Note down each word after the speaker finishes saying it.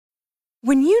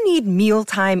When you need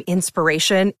mealtime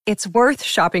inspiration, it's worth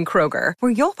shopping Kroger,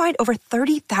 where you'll find over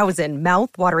 30,000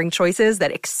 mouth-watering choices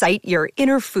that excite your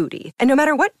inner foodie. And no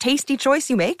matter what tasty choice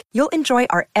you make, you'll enjoy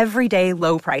our everyday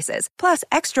low prices, plus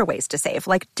extra ways to save,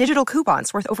 like digital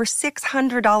coupons worth over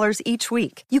 $600 each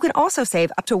week. You can also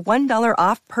save up to $1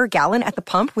 off per gallon at the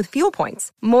pump with fuel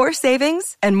points. More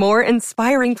savings and more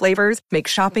inspiring flavors make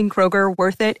shopping Kroger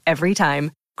worth it every time.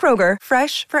 Kroger,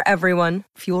 fresh for everyone.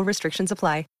 Fuel restrictions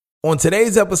apply. On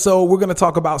today's episode, we're going to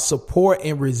talk about support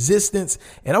and resistance,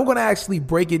 and I'm going to actually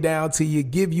break it down to you,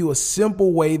 give you a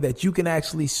simple way that you can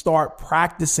actually start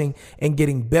practicing and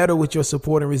getting better with your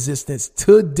support and resistance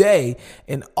today.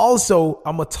 And also,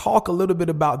 I'm going to talk a little bit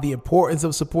about the importance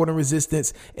of support and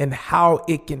resistance and how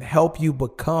it can help you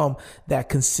become that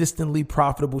consistently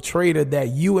profitable trader that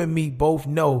you and me both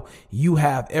know you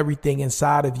have everything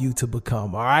inside of you to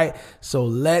become. All right. So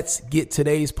let's get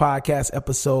today's podcast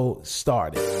episode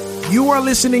started. You are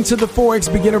listening to the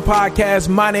Forex Beginner Podcast.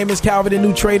 My name is Calvin, the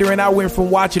New Trader, and I went from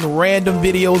watching random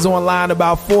videos online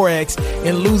about Forex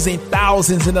and losing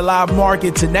thousands in the live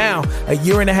market to now, a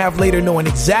year and a half later, knowing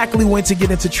exactly when to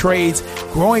get into trades,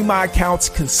 growing my accounts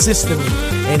consistently.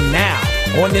 And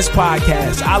now, on this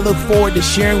podcast, I look forward to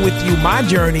sharing with you my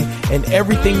journey and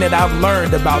everything that I've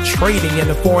learned about trading in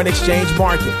the foreign exchange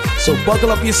market. So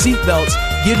buckle up your seatbelts,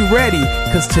 get ready,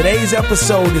 because today's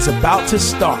episode is about to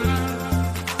start.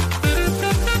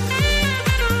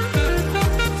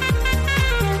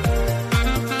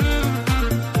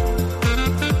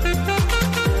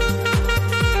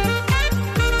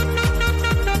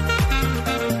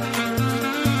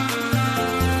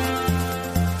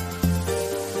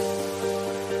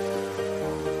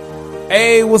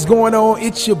 Hey, what's going on?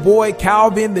 It's your boy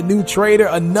Calvin, the New Trader.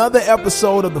 Another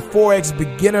episode of the Forex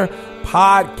Beginner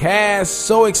Podcast.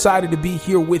 So excited to be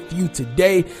here with you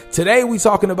today. Today we're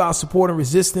talking about support and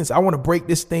resistance. I want to break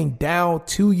this thing down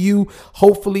to you.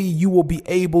 Hopefully you will be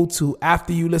able to,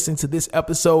 after you listen to this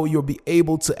episode, you'll be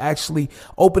able to actually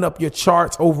open up your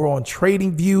charts over on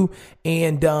TradingView,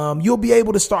 and you'll be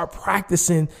able to start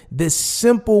practicing this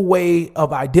simple way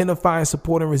of identifying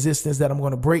support and resistance that I'm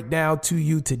going to break down to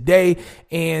you today.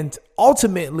 And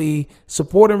ultimately,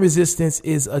 support and resistance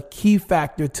is a key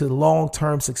factor to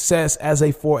long-term success as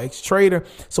a Forex trader.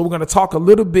 So we're going to talk a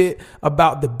little bit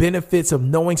about the benefits of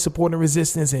knowing support and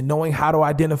resistance and knowing how to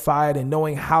identify it and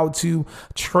knowing how to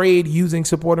trade using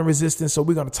support and resistance. So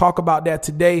we're going to talk about that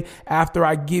today after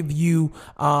I give you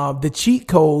the cheat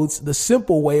codes, the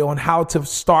simple way on how to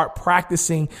start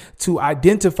practicing to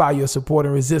identify your support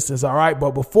and resistance. All right.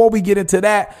 But before we get into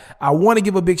that, I want to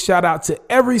give a big shout out to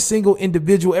every single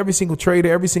individual, every single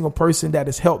trader, every single person that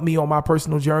has helped me on my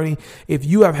personal journey. If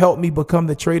you have helped me become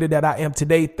the trader that I am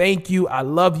today, thank you. I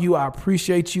love you. I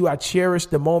appreciate you. I cherish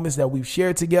the moments that we've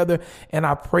shared together, and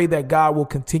I pray that God will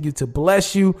continue to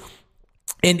bless you.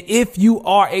 And if you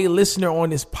are a listener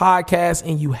on this podcast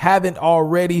and you haven't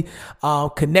already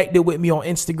connected with me on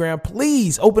Instagram,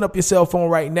 please open up your cell phone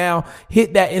right now,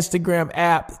 hit that Instagram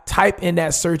app, type in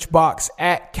that search box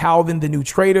at Calvin the New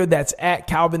Trader. That's at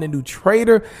Calvin the New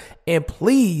Trader. And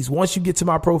please, once you get to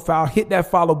my profile, hit that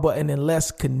follow button and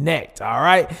let's connect. All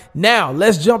right. Now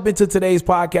let's jump into today's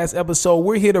podcast episode.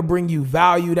 We're here to bring you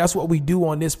value. That's what we do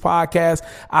on this podcast.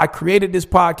 I created this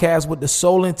podcast with the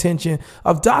sole intention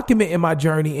of documenting my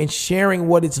journey and sharing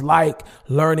what it's like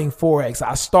learning Forex.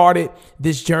 I started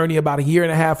this journey about a year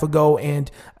and a half ago, and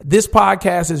this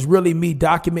podcast is really me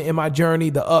documenting my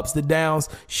journey, the ups, the downs,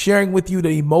 sharing with you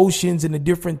the emotions and the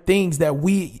different things that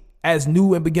we as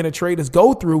new and beginner traders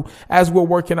go through as we're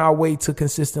working our way to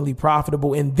consistently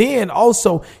profitable. And then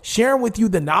also sharing with you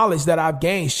the knowledge that I've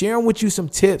gained, sharing with you some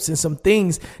tips and some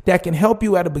things that can help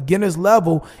you at a beginner's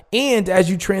level. And as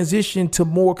you transition to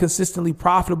more consistently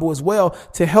profitable as well,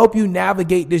 to help you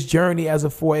navigate this journey as a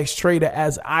Forex trader.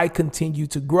 As I continue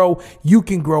to grow, you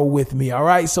can grow with me. All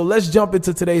right. So let's jump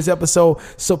into today's episode,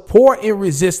 support and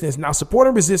resistance. Now, support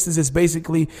and resistance is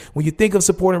basically, when you think of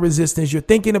support and resistance, you're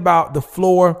thinking about the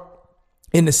floor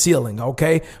in the ceiling.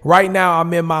 Okay. Right now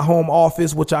I'm in my home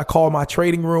office, which I call my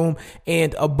trading room.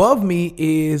 And above me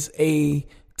is a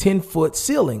 10-foot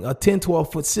ceiling, a 10,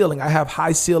 12-foot ceiling. I have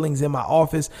high ceilings in my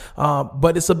office,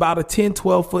 but it's about a 10,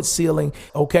 12-foot ceiling.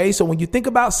 Okay. So when you think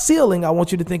about ceiling, I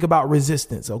want you to think about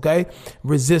resistance. Okay.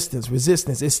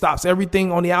 Resistance. It stops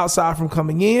everything on the outside from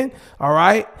coming in. All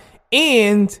right.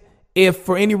 And if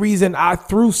for any reason I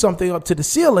threw something up to the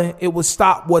ceiling, it would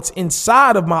stop what's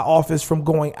inside of my office from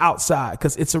going outside,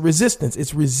 because it's a resistance.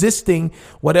 It's resisting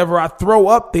whatever I throw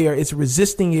up there. It's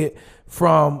resisting it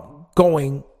from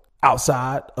going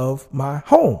outside of my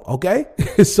home. Okay.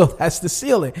 So that's the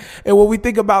ceiling. And when we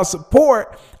think about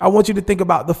support, I want you to think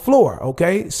about the floor.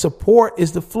 Okay. Support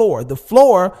is the floor. The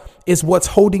floor is what's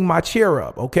holding my chair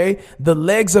up. Okay. The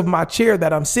legs of my chair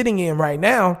that I'm sitting in right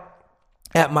now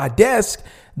at my desk,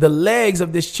 the legs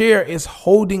of this chair is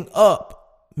holding up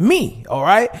me. All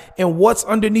right. And what's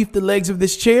underneath the legs of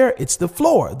this chair? It's the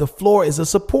floor. The floor is a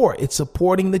support. It's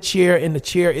supporting the chair, and the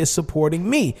chair is supporting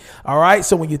me. All right.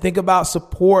 So when you think about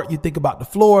support, you think about the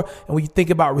floor. And when you think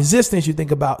about resistance, you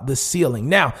think about the ceiling.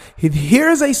 Now,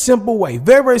 here's a simple way,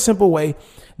 very, very simple way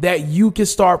that you can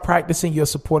start practicing your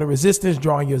support and resistance,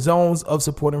 drawing your zones of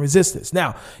support and resistance.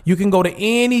 Now, you can go to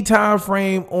any time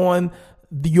frame on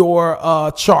your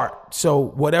chart. So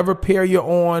whatever pair you're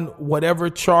on, whatever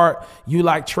chart you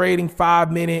like trading,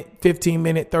 5 minute, 15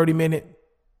 minute, 30 minute,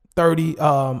 30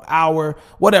 hour,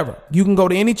 whatever, you can go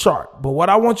to any chart. But what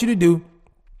I want you to do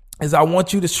is I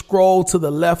want you to scroll to the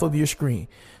left of your screen.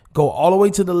 Go all the way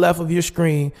to the left of your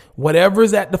screen. Whatever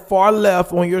is at the far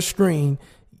left on your screen,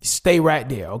 stay right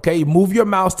there. Okay. Move your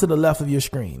mouse to the left of your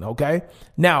screen. Okay.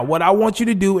 Now, what I want you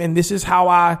to do, and this is how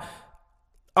I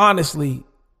honestly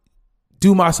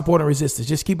do my support and resistance,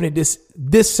 just keeping it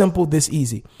this simple, this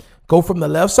easy. Go from the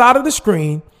left side of the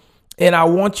screen, and I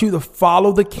want you to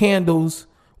follow the candles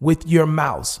with your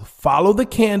mouse. Follow the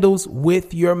candles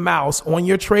with your mouse on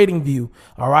your trading view.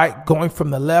 All right. Going from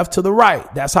the left to the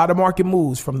right. That's how the market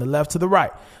moves, from the left to the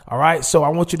right. All right. So I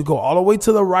want you to go all the way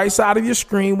to the right side of your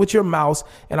screen with your mouse,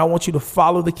 and I want you to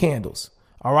follow the candles.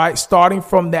 All right. Starting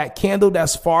from that candle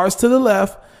that's farthest to the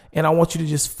left, and I want you to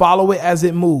just follow it as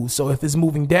it moves. So if it's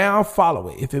moving down, follow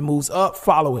it. If it moves up,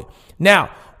 follow it. Now,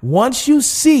 once you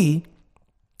see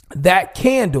that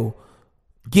candle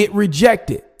get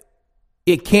rejected,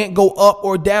 it can't go up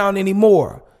or down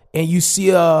anymore, and you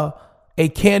see a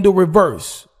candle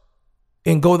reverse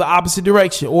and go the opposite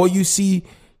direction, or you see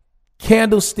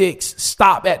candlesticks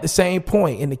stop at the same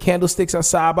point and the candlesticks are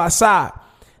side by side,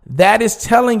 that is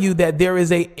telling you that there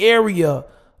is an area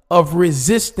of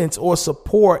resistance or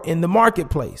support in the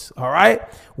marketplace. All right.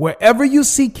 Wherever you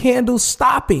see candles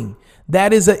stopping,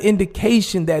 that is an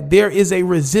indication that there is a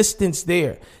resistance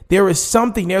there. There is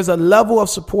something, there's a level of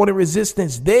support and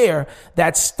resistance there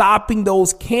that's stopping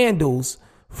those candles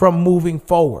from moving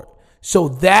forward. So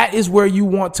that is where you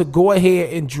want to go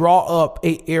ahead and draw up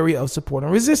an area of support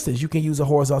and resistance. You can use a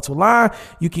horizontal line.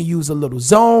 You can use a little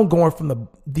zone going from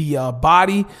the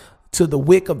body to the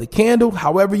wick of the candle,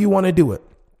 however you want to do it.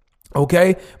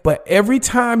 Okay. But every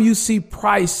time you see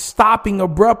price stopping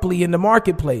abruptly in the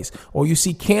marketplace, or you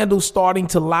see candles starting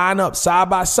to line up side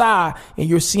by side and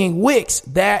you're seeing wicks,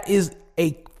 that is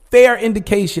a fair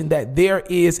indication that there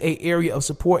is an area of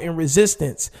support and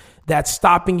resistance that's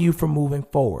stopping you from moving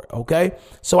forward. Okay.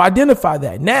 So identify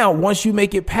that. Now, once you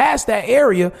make it past that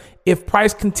area, if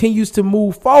price continues to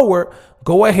move forward,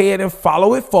 go ahead and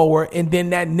follow it forward. And then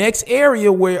that next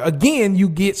area where, again, you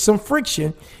get some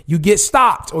friction, you get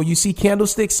stopped, or you see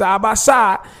candlesticks side by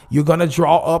side, you're going to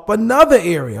draw up another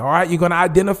area. All right. You're going to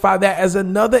identify that as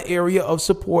another area of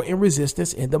support and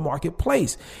resistance in the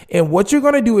marketplace. And what you're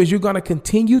going to do is you're going to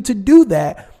continue to do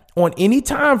that on any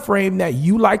time frame that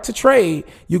you like to trade.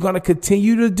 You're going to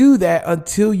continue to do that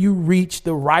until you reach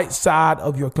the right side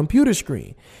of your computer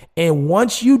screen. And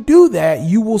once you do that,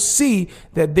 you will see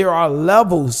that there are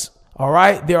levels. All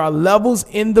right. There are levels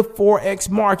in the Forex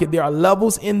market. There are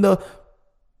levels in the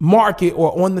market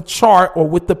or on the chart or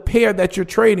with the pair that you're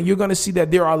trading. You're going to see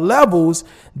that there are levels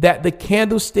that the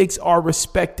candlesticks are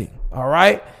respecting. All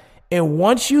right. And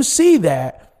once you see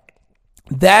that,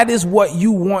 that is what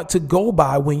you want to go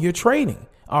by when you're trading.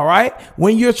 All right.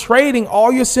 When you're trading, all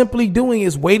you're simply doing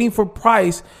is waiting for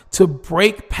price to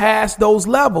break past those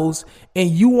levels. And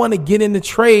you want to get in the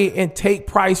trade and take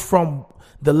price from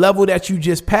the level that you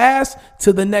just passed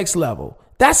to the next level.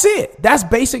 That's it. That's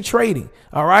basic trading.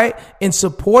 All right. And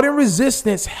support and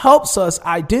resistance helps us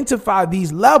identify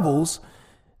these levels,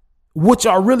 which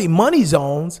are really money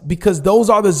zones, because those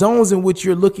are the zones in which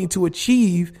you're looking to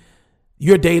achieve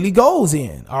your daily goals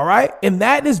in. All right. And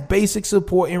that is basic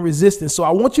support and resistance. So I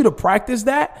want you to practice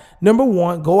that. Number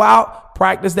one, go out,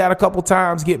 practice that a couple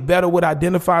times, get better with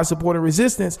identifying support and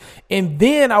resistance. And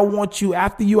then I want you,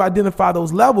 after you identify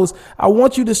those levels, I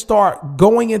want you to start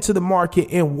going into the market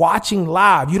and watching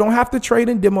live. You don't have to trade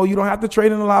in demo. You don't have to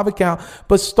trade in a live account,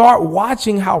 but start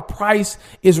watching how price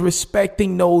is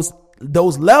respecting those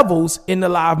those levels in the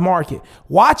live market.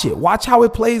 Watch it. Watch how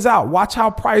it plays out. Watch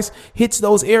how price hits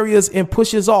those areas and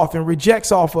pushes off and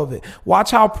rejects off of it.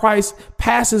 Watch how price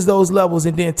passes those levels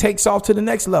and then takes off to the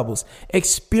next levels.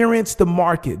 Experience the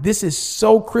market. This is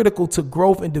so critical to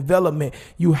growth and development.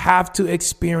 You have to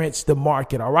experience the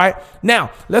market. All right.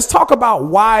 Now let's talk about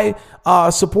why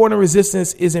support and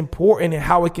resistance is important and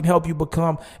how it can help you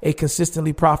become a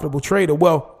consistently profitable trader.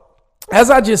 Well, as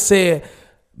I just said,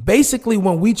 basically,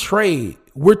 when we trade,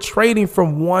 we're trading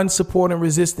from one support and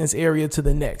resistance area to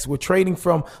the next. We're trading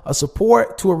from a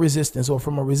support to a resistance, or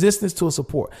from a resistance to a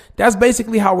support. That's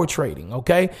basically how we're trading.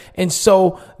 Okay. And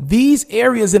so these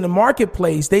areas in the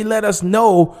marketplace, they let us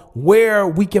know where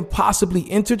we can possibly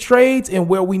enter trades and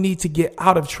where we need to get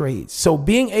out of trades. So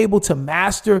being able to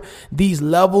master these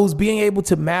levels, being able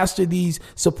to master these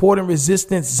support and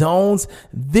resistance zones,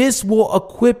 this will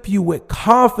equip you with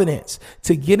confidence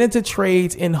to get into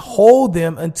trades and hold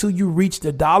them until you reach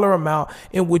the dollar amount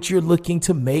in which you're looking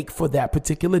to make for that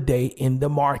particular day in the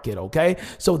market. Okay.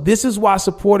 So this is why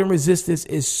support and resistance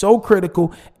is so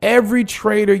critical. Every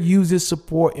trader uses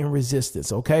support and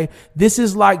resistance. Okay. This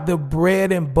is like the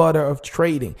bread and butter of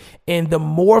trading. And the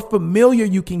more familiar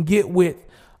you can get with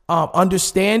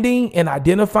understanding and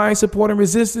identifying support and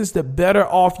resistance, the better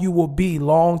off you will be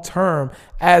long term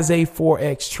as a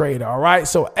Forex trader. All right.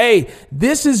 So, hey,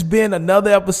 this has been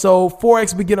another episode,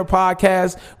 Forex Beginner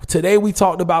Podcast. Today, we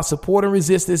talked about support and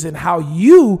resistance and how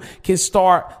you can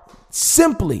start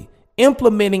simply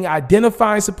implementing,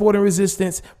 identifying support and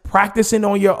resistance, practicing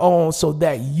on your own so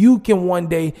that you can one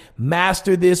day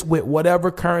master this with whatever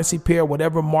currency pair,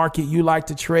 whatever market you like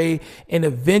to trade, and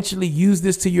eventually use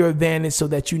this to your advantage so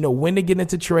that you know when to get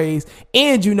into trades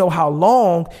and you know how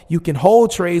long you can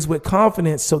hold trades with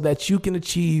confidence so that you can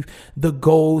achieve the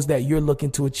goals that you're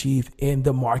looking to achieve in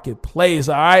the marketplace.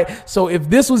 All right. So if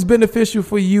this was beneficial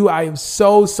for you, I am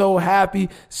so happy,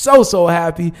 so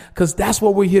happy, because that's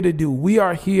what we're here to do. We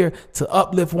are here to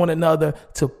uplift one another,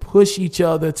 to push each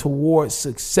other towards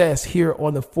success here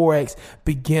on the Forex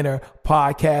Beginner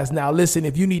Podcast. Now, listen,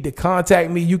 if you need to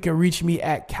contact me, you can reach me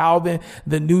at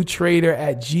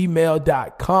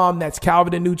calvinthenewtrader@gmail.com. That's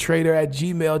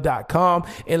calvinthenewtrader@gmail.com.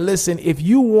 And listen, if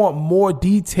you want more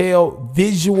detailed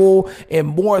visual and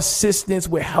more assistance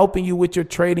with helping you with your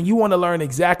trading, you want to learn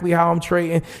exactly how I'm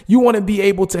trading, you want to be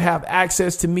able to have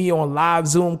access to me on live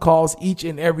Zoom calls each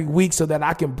and every week so that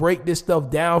I can break this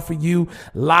stuff down for you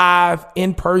live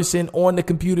in person on the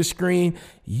computer screen,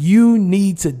 you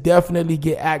need to definitely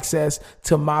get access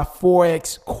to my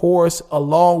Forex course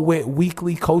along with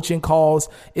weekly coaching calls.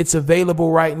 It's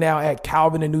available right now at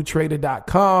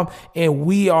calvinthenewtrader.com. And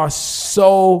we are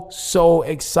so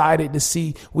excited to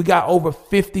see we got over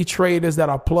 50 traders that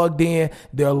are plugged in.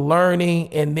 They're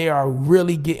learning and they are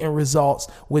really getting results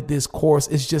with this course.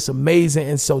 It's just amazing.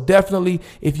 And so definitely,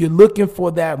 if you're looking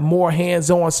for that more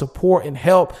hands-on support and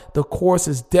help, the course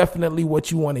is definitely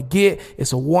what you want to get.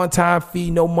 It's a one-time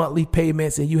fee, no monthly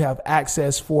payments, and you have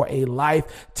access for a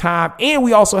lifetime. And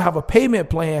we also have a payment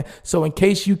plan. So in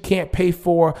case you can't pay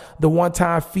for the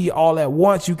one-time fee all at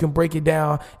once, you can break it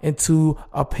down into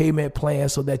a payment plan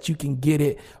so that you can get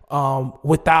it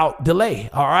without delay.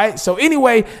 All right. So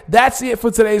anyway, that's it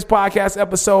for today's podcast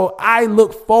episode. I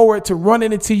look forward to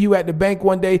running into you at the bank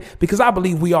one day because I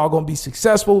believe we are going to be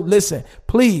successful. Listen,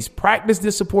 please practice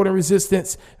this support and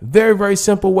resistance. Very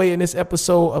simple way in this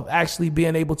episode of actually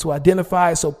being able to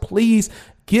identify it. So please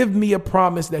give me a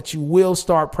promise that you will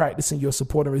start practicing your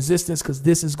support and resistance, because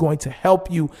this is going to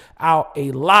help you out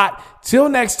a lot. Till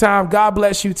next time, God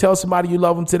bless you. Tell somebody you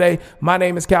love them today. My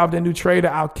name is Calvin, the New Trader.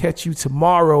 I'll catch you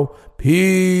tomorrow.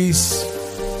 Peace.